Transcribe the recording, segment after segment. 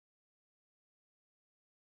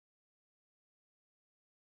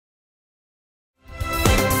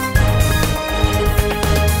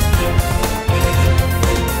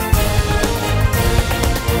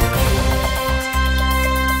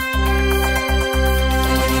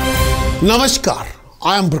Namaskar,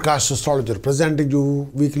 I am Prakash, Astrologer, presenting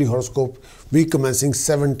you weekly horoscope week commencing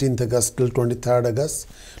 17th August till 23rd August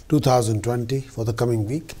 2020 for the coming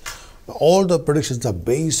week. All the predictions are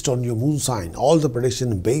based on your moon sign, all the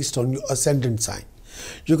predictions based on your ascendant sign.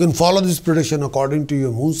 You can follow this prediction according to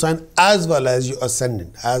your moon sign as well as your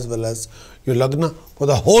ascendant, as well as your lagna for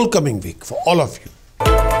the whole coming week for all of you.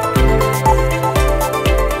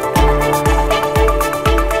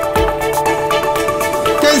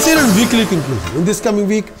 Cancerian weekly conclusion. In this coming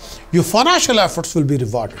week, your financial efforts will be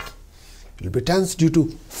rewarded. You will be tense due to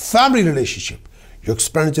family relationship. Your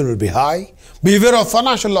expenditure will be high. Beware of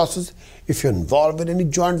financial losses if you're involved in any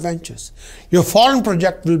joint ventures. Your foreign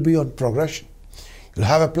project will be on progression. You'll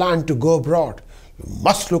have a plan to go abroad. You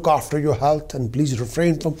must look after your health and please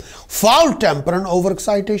refrain from foul temper and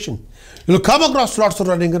overexcitation. You'll come across lots of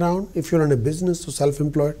running around. If you're in a business or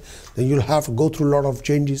self-employed, then you'll have to go through a lot of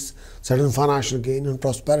changes, certain financial gain and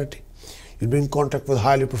prosperity. You'll be in contact with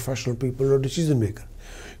highly professional people or decision makers.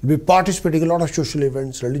 You'll be participating in a lot of social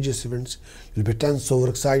events, religious events. You'll be tense,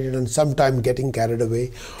 overexcited, and sometimes getting carried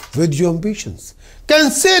away with your ambitions.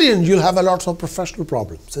 Cancerians, you'll have a lot of professional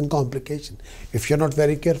problems and complications if you're not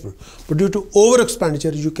very careful. But due to over expenditure,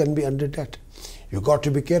 you can be under debt. You've got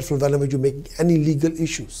to be careful whenever you make any legal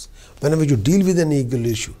issues, whenever you deal with any legal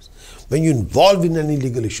issues, when you're involved in any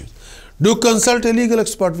legal issues. Do consult a legal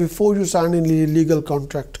expert before you sign any legal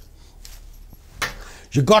contract.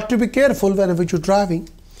 You've got to be careful whenever you're driving.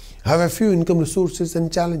 Have a few income resources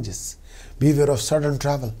and challenges. Beware of sudden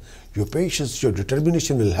travel. Your patience, your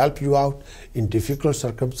determination will help you out in difficult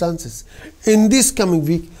circumstances. In this coming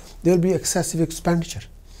week, there will be excessive expenditure.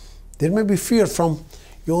 There may be fear from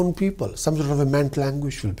your own people. Some sort of a mental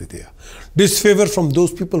anguish will be there. Disfavor from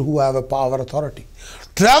those people who have a power authority.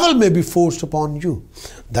 Travel may be forced upon you.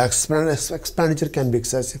 The expenditure can be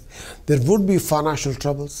excessive. There would be financial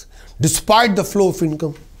troubles. Despite the flow of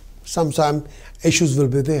income, sometimes issues will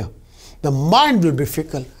be there. The mind will be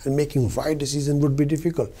fickle and making right decision would be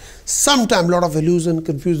difficult. Sometimes a lot of illusion,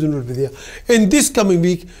 confusion will be there. In this coming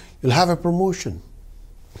week, you'll have a promotion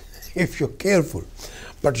if you're careful,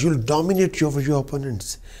 but you'll dominate over your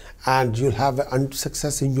opponents and you'll have a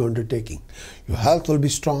success in your undertaking. Your health will be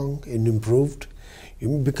strong and improved. You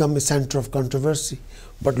may become a center of controversy,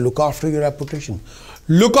 but look after your reputation.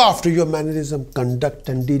 Look after your mannerism, conduct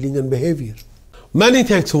and dealing and behavior. Many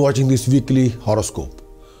thanks for watching this weekly horoscope.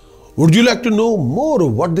 Would you like to know more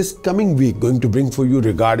of what this coming week going to bring for you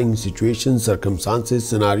regarding situations, circumstances,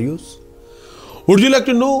 scenarios? Would you like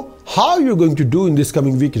to know how you're going to do in this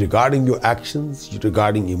coming week regarding your actions,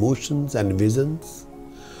 regarding emotions and visions?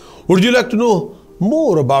 Would you like to know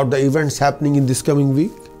more about the events happening in this coming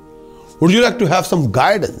week? Would you like to have some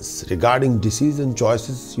guidance regarding decision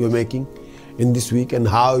choices you're making in this week and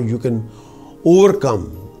how you can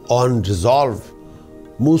overcome or resolve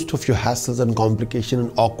most of your hassles and complications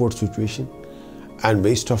and awkward situation and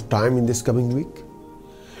waste of time in this coming week?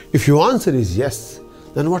 If your answer is yes,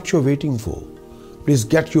 then what you're waiting for? Please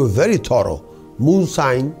get your very thorough moon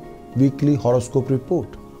sign weekly horoscope report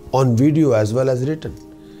on video as well as written.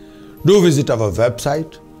 Do visit our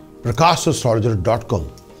website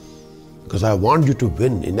prakashastrologer.com because I want you to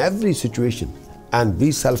win in every situation and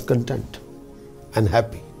be self-content and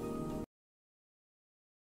happy.